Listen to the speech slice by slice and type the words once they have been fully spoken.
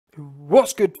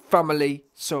What's good, family?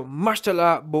 So mash the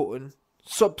like button,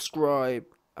 subscribe,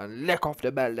 and lick off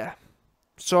the bell there.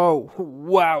 So,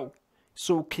 wow, it's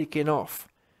all kicking off.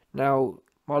 Now,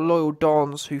 my loyal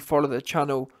dons who follow the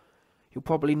channel, you'll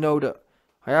probably know that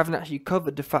I haven't actually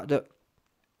covered the fact that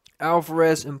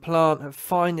Alvarez and Plant have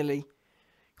finally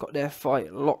got their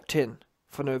fight locked in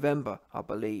for November, I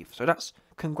believe. So that's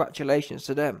congratulations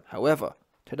to them. However,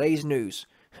 today's news,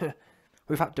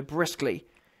 we've had to briskly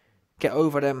get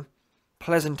over them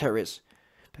pleasantries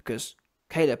because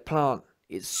Caleb Plant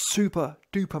is super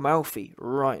duper mouthy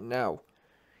right now.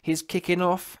 He's kicking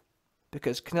off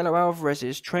because Canelo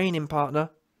Alvarez's training partner,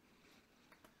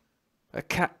 a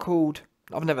cat called,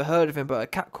 I've never heard of him, but a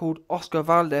cat called Oscar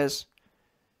Valdez,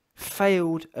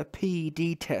 failed a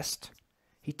PED test.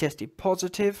 He tested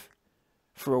positive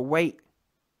for a weight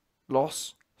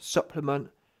loss supplement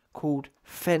called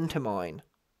phentermine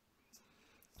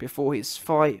before his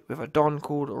fight with a don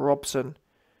called Robson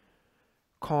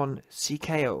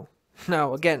Consecao.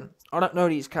 Now, again, I don't know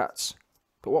these cats,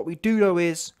 but what we do know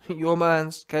is your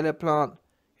man's Caleb Plant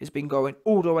has been going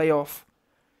all the way off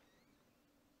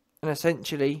and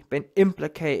essentially been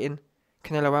implicating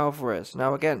Canelo Alvarez.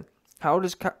 Now, again, where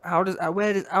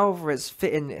does Alvarez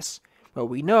fit in this? Well,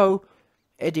 we know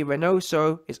Eddie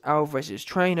Reynoso is Alvarez's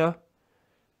trainer,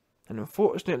 and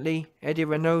unfortunately, Eddie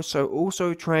Reynoso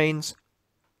also trains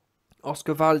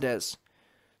Oscar Valdez.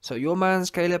 So your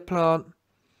man's Caleb Plant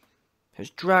has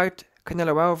dragged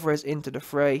Canelo Alvarez into the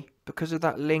fray because of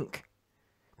that link,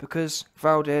 because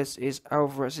Valdez is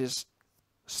Alvarez's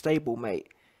stablemate.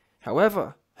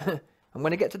 However, I'm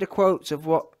going to get to the quotes of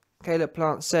what Caleb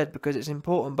Plant said because it's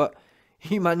important, but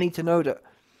you might need to know that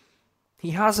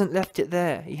he hasn't left it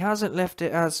there. He hasn't left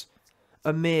it as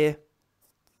a mere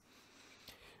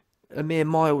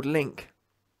mild link.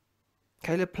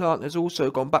 Caleb Plant has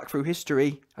also gone back through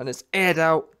history and has aired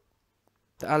out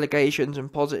the allegations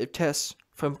and positive tests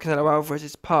from Canelo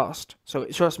Alvarez's past. So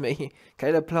trust me,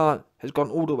 Caleb Plant has gone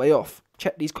all the way off.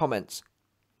 Check these comments.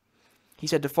 He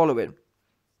said the following: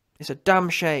 "It's a damn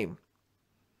shame."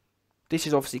 This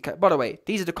is obviously, by the way,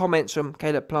 these are the comments from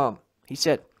Caleb Plant. He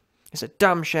said, "It's a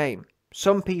damn shame.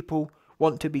 Some people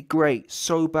want to be great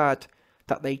so bad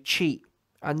that they cheat.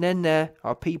 And then there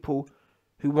are people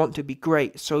who want to be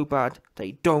great so bad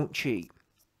they don't cheat.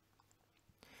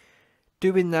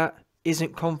 Doing that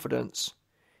isn't confidence,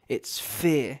 it's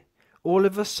fear. All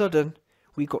of a sudden,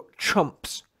 we got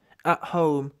chumps at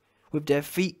home with their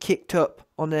feet kicked up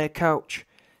on their couch,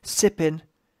 sipping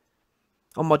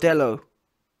on Modelo,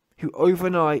 who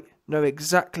overnight know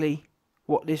exactly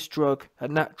what this drug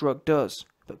and that drug does,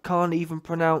 but can't even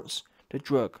pronounce the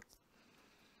drug.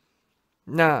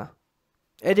 Nah,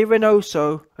 Eddie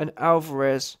Reynoso and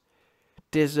Alvarez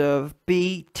deserve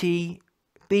BITCH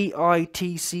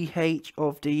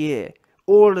of the year.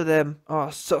 All of them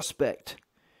are suspect.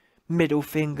 Middle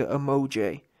finger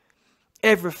emoji.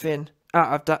 Everything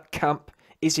out of that camp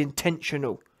is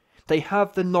intentional. They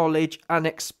have the knowledge and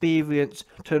experience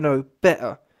to know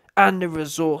better, and the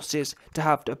resources to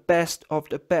have the best of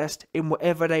the best in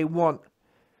whatever they want.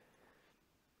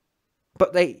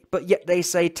 But yet they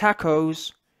say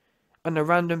tacos and a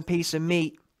random piece of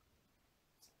meat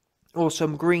or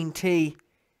some green tea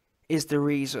is the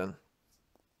reason.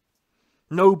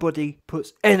 Nobody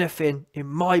puts anything in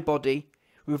my body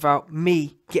without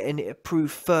me getting it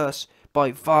approved first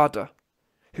by VADA,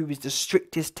 who is the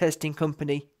strictest testing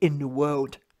company in the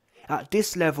world. At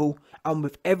this level, and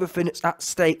with everything that's at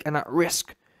stake and at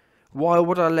risk, why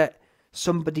would I let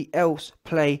somebody else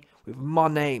play with my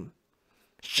name?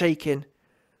 Shaking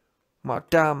my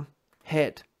damn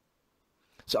head.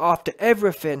 So after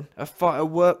everything a fighter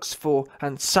works for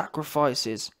and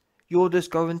sacrifices, you're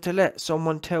just going to let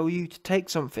someone tell you to take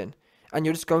something, and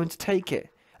you're just going to take it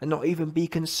and not even be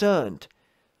concerned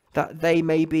that they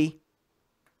may be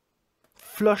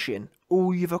flushing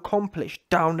all you've accomplished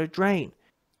down the drain.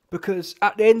 Because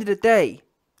at the end of the day,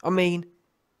 I mean,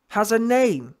 has a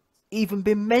name even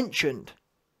been mentioned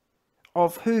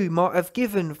of who might have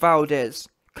given Valdez,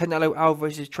 Canelo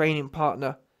Alvarez's training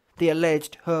partner, the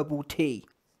alleged herbal tea?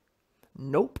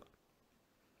 Nope.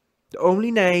 The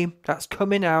only name that's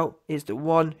coming out is the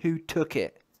one who took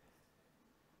it.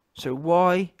 So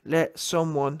why let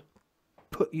someone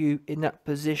put you in that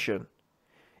position?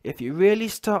 If you really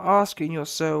start asking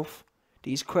yourself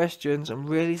these questions and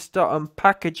really start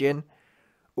unpackaging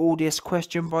all this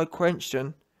question by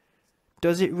question,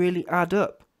 does it really add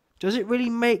up? Does it really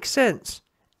make sense?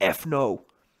 F no.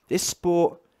 This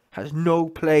sport has no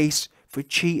place for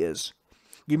cheaters.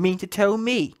 You mean to tell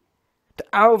me that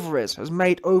Alvarez has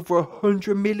made over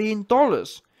 $100 million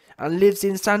and lives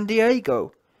in San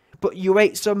Diego, but you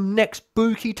ate some next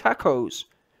bookie tacos,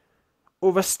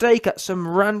 or a steak at some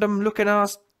random looking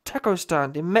ass taco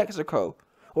stand in Mexico,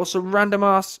 or some random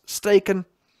ass steak, and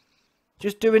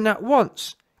just doing that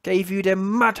once gave you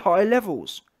them mad high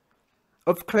levels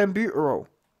of clenbuterol.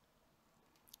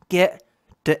 Get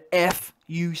the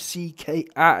F-U-C-K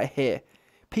out of here.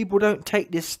 People don't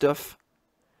take this stuff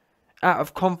out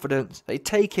of confidence. They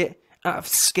take it out of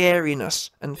scariness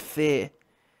and fear.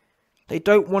 They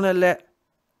don't want to let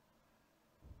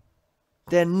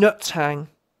their nuts hang,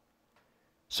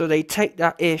 so they take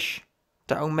that ish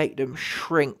that'll make them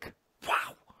shrink.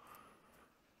 Wow.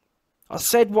 I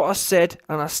said what I said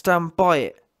and I stand by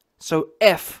it. So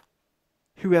F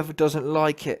whoever doesn't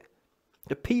like it.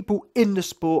 The people in the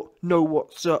sport know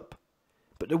what's up,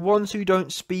 but the ones who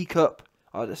don't speak up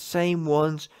are the same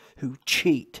ones who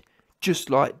cheat, just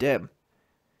like them.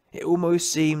 It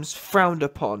almost seems frowned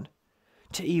upon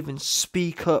to even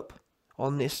speak up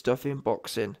on this stuff in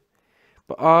boxing.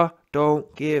 But I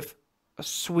don't give a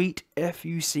sweet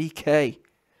F-U-C-K.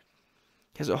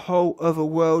 There's a whole other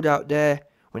world out there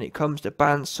when it comes to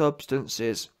banned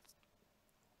substances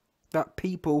that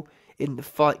people in the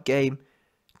fight game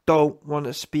don't want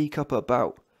to speak up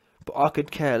about. But I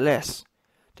could care less.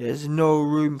 There's no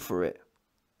room for it.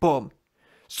 Boom.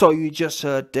 So you just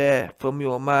heard there from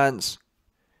your mans,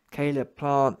 Caleb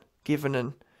Plant, giving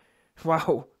an... I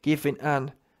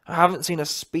haven't seen a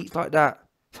speech like that.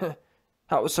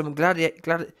 That was some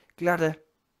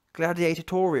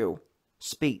gladiatorial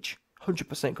speech.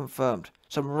 100% confirmed.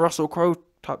 Some Russell Crowe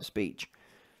type speech.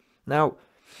 Now,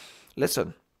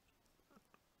 listen.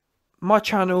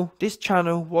 This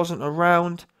channel wasn't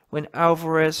around when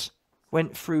Alvarez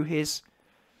went through his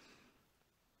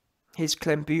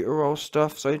clenbuterol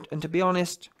stuff. So, and to be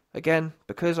honest, again,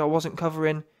 because I wasn't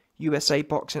covering USA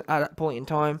boxing at that point in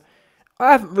time,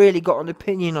 I haven't really got an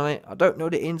opinion on it. I don't know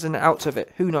the ins and outs of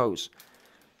it. Who knows?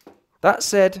 That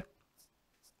said,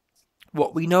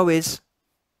 what we know is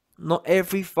not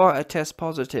every fighter tests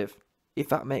positive, if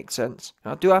that makes sense.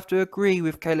 And I do have to agree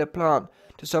with Caleb Plant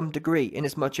to some degree, in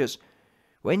as much as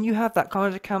when you have that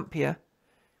kind of camp here,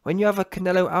 when you have a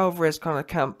Canelo Alvarez kind of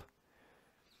camp,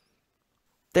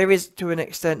 there is to an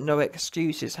extent no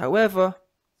excuses. However,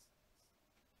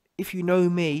 if you know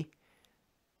me,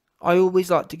 I always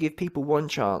like to give people one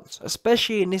chance,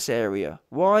 especially in this area.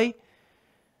 Why?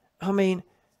 I mean,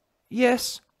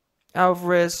 yes,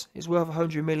 Alvarez is worth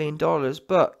 $100 million,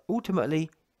 but ultimately,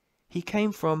 he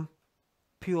came from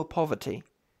pure poverty.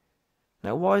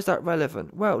 Now, why is that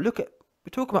relevant? Well, we're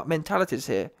talking about mentalities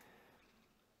here.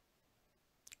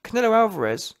 Canelo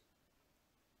Alvarez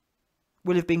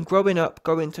will have been growing up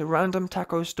going to random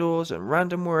taco stores and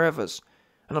random wherevers,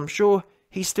 and I'm sure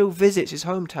he still visits his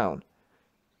hometown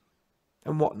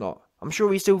and whatnot. I'm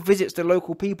sure he still visits the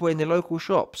local people in the local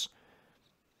shops.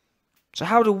 So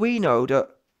how do we know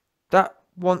that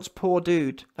once poor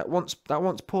dude, that once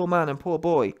poor man and poor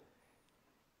boy,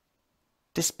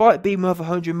 despite being worth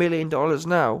 $100 million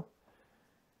now,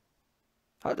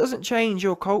 that doesn't change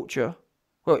your culture?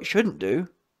 Well, it shouldn't do,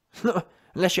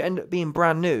 unless you end up being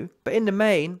brand new. But in the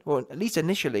main, or at least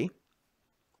initially,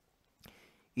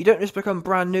 you don't just become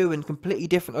brand new and completely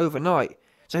different overnight.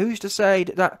 So who's to say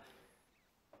that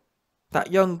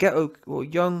young ghetto or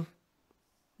young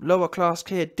lower class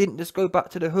kid didn't just go back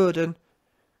to the hood and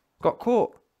got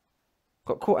caught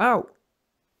out?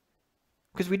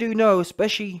 Because we do know,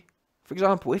 especially, for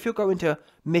example, if you're going to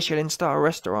Michelin star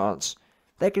restaurants,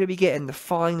 they're going to be getting the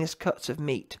finest cuts of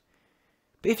meat.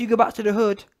 But if you go back to the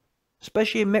hood,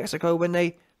 especially in Mexico,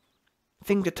 when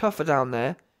things are tougher down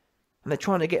there and they're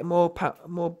trying to get more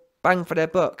bang for their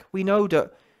buck, we know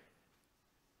that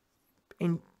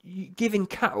in giving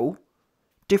cattle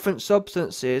different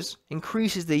substances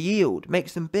increases the yield,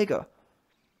 makes them bigger.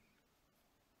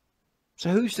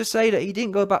 So who's to say that he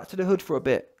didn't go back to the hood for a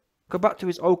bit, go back to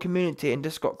his old community and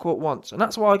just got caught once? And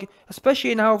that's why,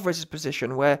 especially in Alvarez's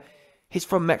position, where he's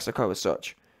from Mexico as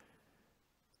such.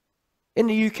 In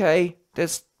the UK,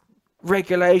 there's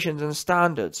regulations and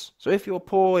standards. So if you're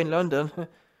poor in London,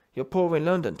 you're poor in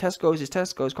London. Tesco's is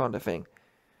Tesco's kind of thing.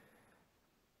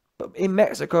 But in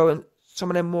Mexico and some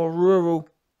of them more rural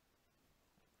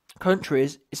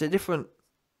countries, it's a different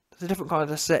kind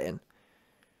of setting.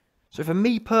 So for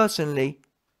me personally,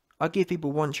 I give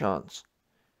people one chance.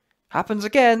 Happens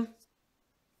again,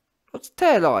 what's a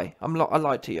tail lie? I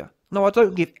lied to you. No, I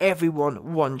don't give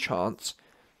everyone one chance.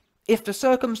 If the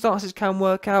circumstances can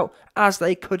work out as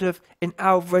they could have in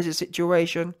Alvarez's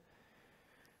situation,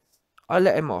 I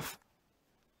let him off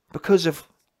because of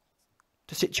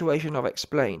the situation I've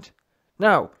explained.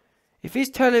 Now, if he's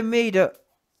telling me that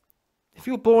If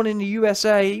you're born in the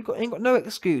USA, ain't got no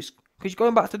excuse because you're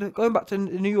going back to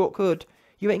the New York hood.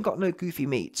 You ain't got no goofy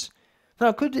meats.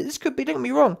 Now, this could be? Don't get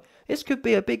me wrong. This could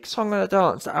be a big song and a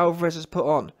dance that Alvarez has put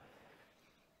on.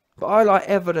 But I like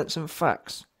evidence and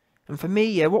facts. And for me,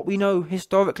 yeah, what we know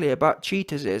historically about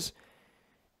cheaters is,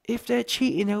 if they're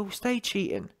cheating, they'll stay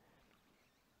cheating.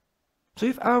 So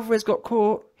if Alvarez got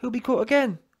caught, he'll be caught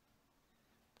again.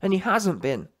 And he hasn't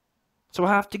been. So I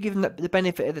have to give him the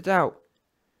benefit of the doubt.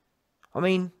 I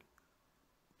mean,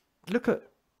 look at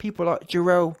people like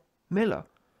Jarrell Miller.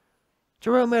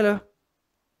 Jarrell Miller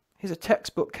is a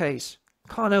textbook case.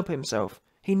 Can't help himself.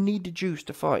 He needed juice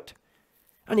to fight.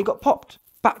 And he got popped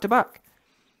back to back.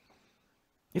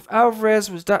 If Alvarez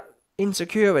was that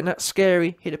insecure and that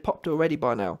scary, he'd have popped already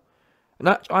by now. And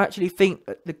I actually think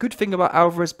that the good thing about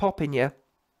Alvarez popping, yeah,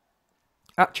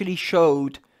 actually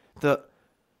showed that,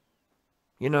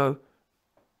 you know,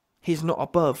 he's not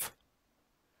above.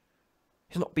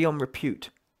 He's not beyond repute,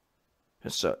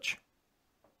 as such.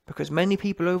 Because many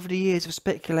people over the years have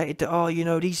speculated that, oh, you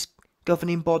know, these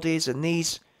governing bodies and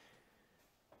these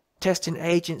testing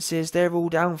agencies, they're all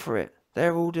down for it.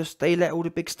 They're all just, they let all the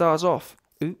big stars off.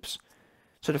 Oops.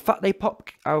 So the fact they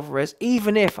popped Alvarez,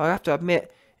 even if, I have to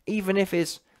admit, even if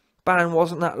his ban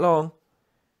wasn't that long,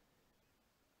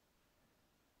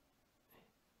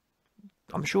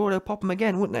 I'm sure they'll pop him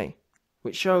again, wouldn't they?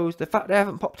 Which shows the fact they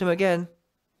haven't popped him again,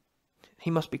 he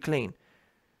must be clean.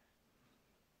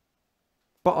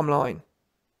 Bottom line,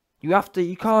 you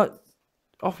can't,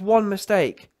 off one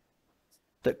mistake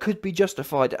that could be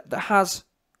justified, that has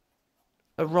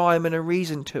a rhyme and a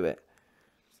reason to it.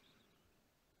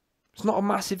 It's not a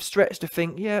massive stretch to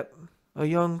think, yeah, a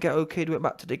young ghetto kid went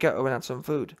back to the ghetto and had some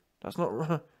food. That's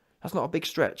not a big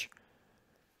stretch.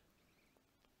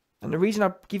 And the reason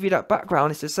I give you that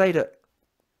background is to say that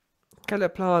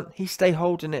Caleb Plant, he stayed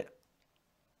holding it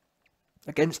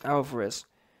against Alvarez.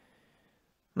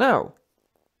 Now,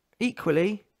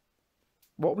 equally,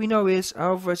 what we know is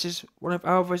one of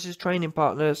Alvarez's training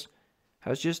partners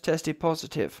has just tested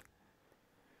positive.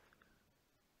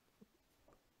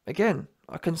 Again,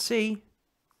 I can see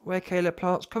where Caleb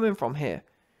Plant's coming from here.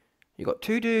 You got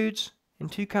two dudes in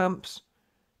two camps,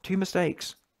 two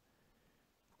mistakes.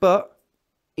 But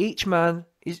each man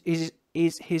is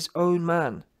his own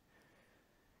man.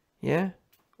 Yeah?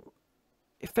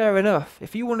 Fair enough.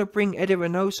 If you want to bring Eddie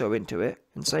Reynoso into it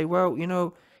and say, well, you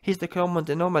know, he's the common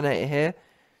denominator here,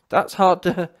 that's hard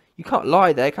to... You can't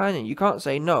lie there, can you? You can't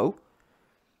say no.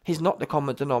 He's not the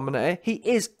common denominator.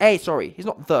 He's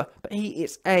not the, but he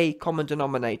is a common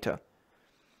denominator.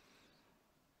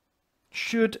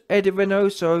 Should Eddie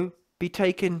Reynoso be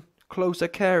taking closer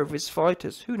care of his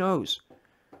fighters? Who knows?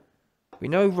 We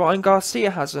know Ryan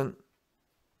Garcia hasn't.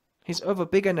 His other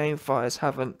bigger name fighters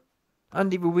haven't.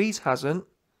 Andy Ruiz hasn't.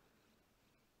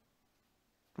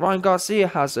 Ryan Garcia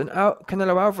hasn't.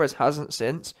 Canelo Alvarez hasn't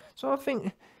since. So I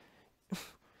think...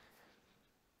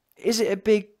 Is it a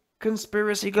big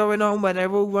conspiracy going on where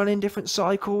they're all running different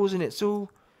cycles and it's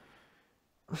all...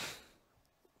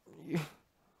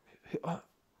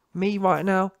 Me right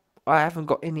now, I haven't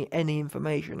got any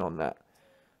information on that.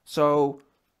 So,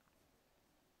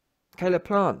 Caleb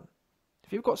Plant,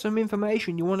 if you've got some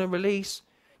information you want to release,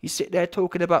 you sit there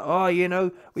talking about, oh, you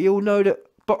know, we all know that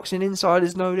boxing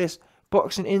insiders know this,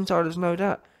 boxing insiders know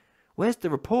that. Where's the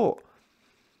report?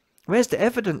 Where's the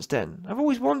evidence then? I've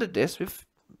always wondered this.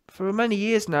 For many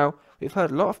years now, we've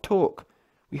heard a lot of talk.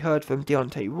 We heard from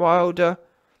Deontay Wilder.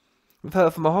 We've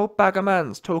heard from a whole bag of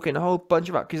mans talking a whole bunch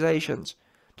of accusations.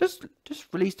 Just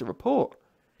release the report.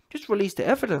 Just release the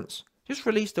evidence. Just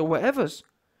release the whatevers.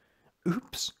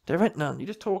 Oops, there ain't none. You're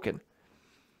just talking.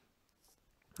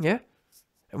 Yeah?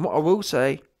 And what I will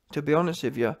say, to be honest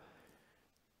with you,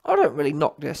 I don't really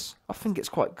knock this. I think it's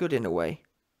quite good in a way.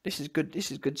 This is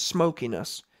good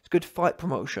smokiness. It's good fight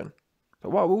promotion. But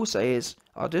what I will say is,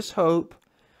 I just hope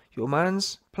your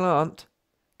man's Plant,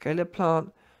 Caleb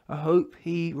Plant, I hope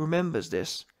he remembers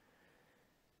this.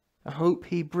 I hope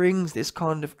he brings this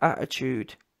kind of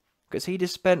attitude. Because he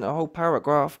just spent a whole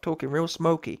paragraph talking real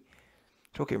smoky.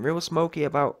 Talking real smoky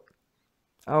about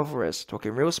Alvarez.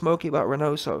 Talking real smoky about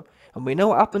Reynoso. And we know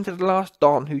what happened to the last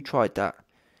Don who tried that.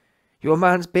 Your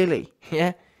man's Billy.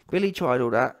 Yeah? Billy tried all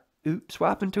that. Oops, what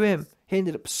happened to him? He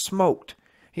ended up smoked.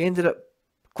 He ended up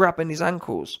grabbing his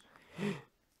ankles.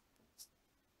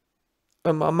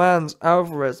 And my man's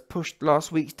Alvarez pushed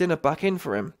last week's dinner back in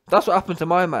for him. That's what happened to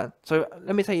my man. So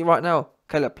let me tell you right now,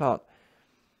 Caleb Plant.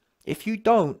 If you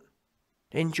don't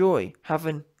enjoy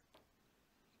having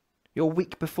your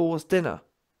week before's dinner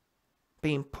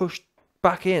being pushed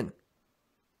back in,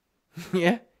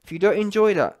 yeah? If you don't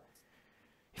enjoy that,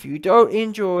 if you don't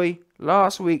enjoy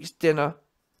last week's dinner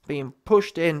being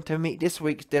pushed in to meet this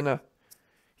week's dinner.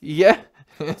 Yeah.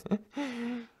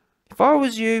 If I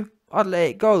was you, I'd let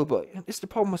it go, but it's the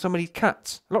problem with some of these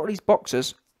cats. A lot of these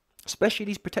boxers, especially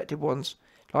these protected ones,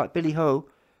 like Billy Ho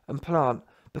and Plant,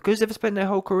 because they've spent their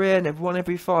whole career and they've won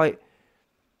every fight,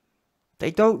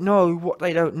 they don't know what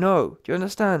they don't know. Do you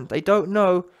understand? They don't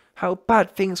know how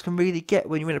bad things can really get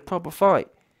when you're in a proper fight.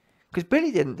 Because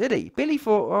Billy didn't, did he? Billy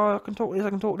thought, oh, I can talk this, I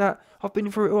can talk that. I've been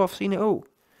through it all, I've seen it all.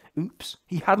 Oops,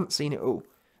 he hadn't seen it all.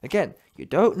 Again, you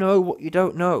don't know what you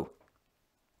don't know.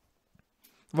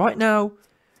 Right now,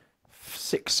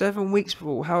 6, 7 weeks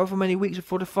before, however many weeks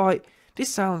before the fight, this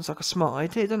sounds like a smart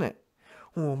idea, doesn't it?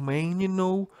 Oh man, you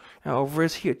know,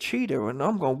 Alvarez he a cheater, and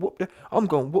I'm gonna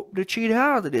whoop the cheater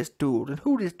out of this dude, and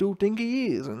who this dude think he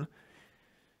is, and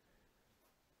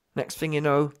next thing you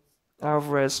know,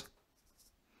 Alvarez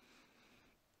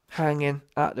hanging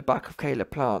at the back of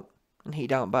Caleb Plant, and he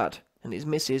down bad, and his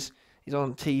missus is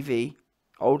on TV,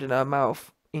 holding her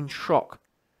mouth in shock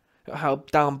at how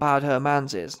down bad her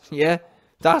man's is. Yeah,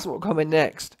 that's what coming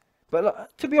next.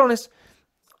 But to be honest,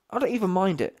 I don't even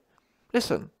mind it.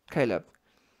 Listen, Caleb,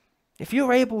 if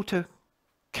you're able to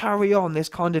carry on this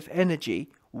kind of energy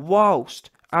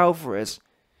whilst Alvarez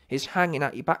is hanging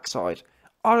at your backside,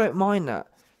 I don't mind that.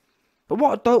 But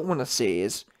what I don't want to see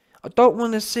is, I don't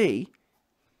want to see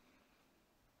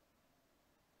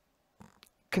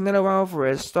Canelo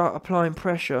Alvarez start applying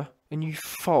pressure and you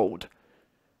fold.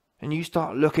 And you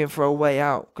start looking for a way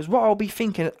out. Because what I'll be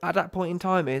thinking at that point in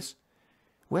time is,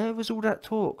 where was all that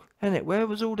talk? Innit?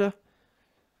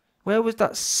 Where was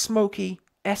that smoky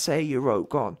essay you wrote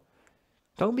gone?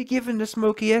 Don't be giving the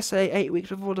smoky essay 8 weeks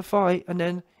before the fight, and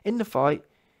then in the fight,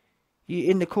 you're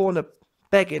in the corner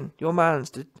begging your mans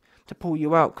to pull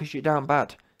you out because you're down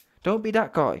bad. Don't be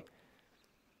that guy.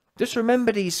 Just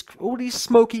remember all these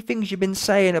smoky things you've been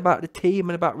saying about the team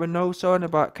and about Reynoso and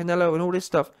about Canelo and all this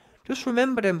stuff. Just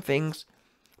remember them things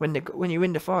when you're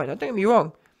in the fight. Now, don't get me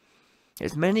wrong.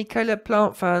 There's many Caleb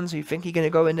Plant fans who think he's going to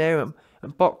go in there and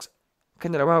box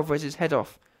Canelo Alvarez's head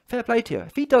off. Fair play to you.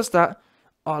 If he does that,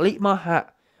 I'll eat my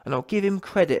hat and I'll give him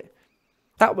credit.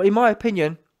 That way, in my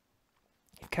opinion,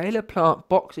 if Caleb Plant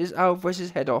boxes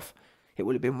Alvarez's head off, it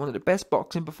would have been one of the best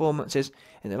boxing performances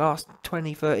in the last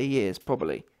 20, 30 years,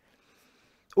 probably.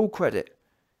 All credit.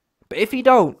 But if he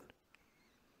don't,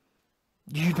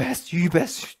 you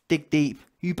best dig deep.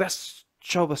 You best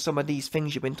show us some of these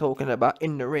things you've been talking about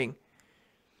in the ring.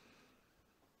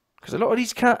 Because a lot of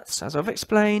these cats, as I've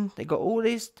explained, they got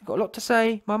a lot to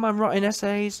say. My man writing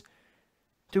essays,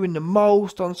 doing the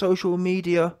most on social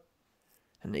media,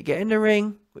 and they get in the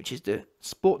ring, which is the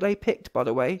sport they picked, by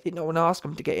the way. Did no one ask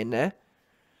them to get in there.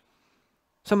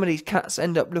 Some of these cats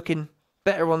end up looking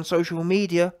better on social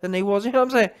media than they was. You know what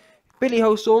I'm saying? Billy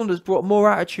Ho Saunders brought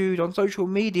more attitude on social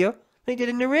media than he did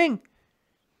in the ring.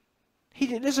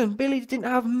 Listen, Billy didn't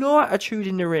have no attitude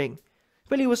in the ring.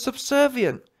 Billy was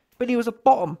subservient. Billy was a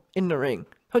bottom in the ring.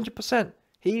 100%.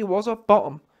 He was a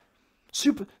bottom.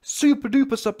 Super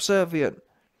duper subservient.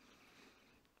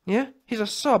 Yeah? He's a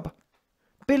sub.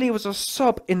 Billy was a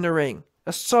sub in the ring.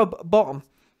 A sub bottom.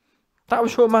 That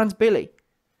was your man's Billy.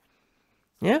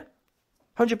 Yeah?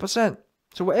 100%.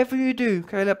 So whatever you do,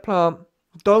 Caleb Plant,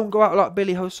 don't go out like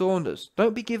Billy Ho Saunders.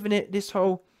 Don't be giving it this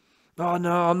whole, oh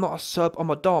no, I'm not a sub, I'm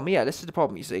a dom. Yeah, this is the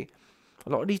problem, you see. A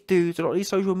lot of these dudes, a lot of these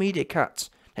social media cats,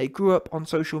 they grew up on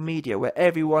social media where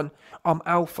everyone, I'm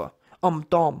alpha, I'm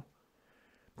dom.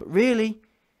 But really,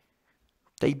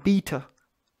 they beta,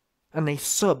 and they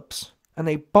subs, and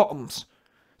they bottoms.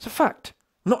 It's a fact.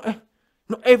 Not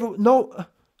everyone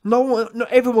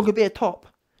could be a top.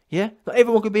 Yeah? Not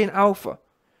everyone could be an alpha.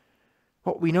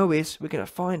 What we know is we're going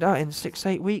to find out in 6,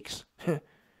 8 weeks.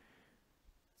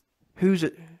 Who's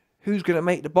going to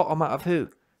make the bottom out of who?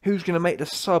 Who's going to make the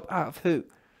sub out of who?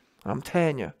 I'm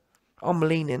telling you, I'm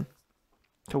leaning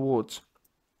towards,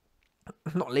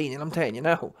 not leaning, I'm telling you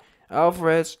now,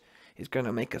 Alvarez is going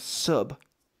to make a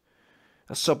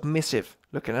submissive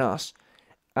looking ass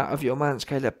out of your man's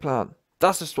Caleb Plant.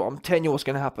 That's just what I'm telling you what's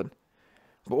going to happen.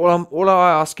 But all I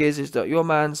ask is that your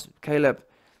man's Caleb,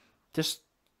 just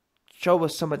show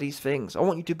us some of these things. I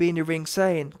want you to be in the ring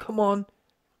saying, come on,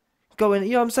 go in.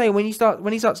 You know what I'm saying? When he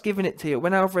starts giving it to you,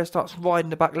 when Alvarez starts riding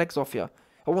the back legs off you,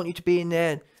 I want you to be in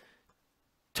there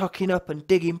tucking up and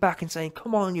digging back and saying,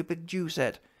 come on, you big Jew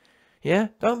head. Yeah?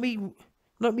 Don't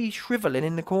be shriveling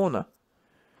in the corner.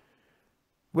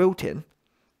 Wilting,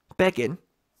 begging,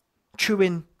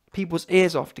 chewing people's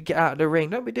ears off to get out of the ring.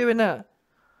 Don't be doing that.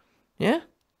 Yeah?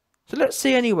 So let's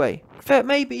see anyway.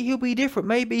 Maybe he'll be different.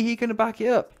 Maybe he can back it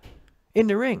up in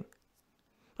the ring.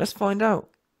 Let's find out.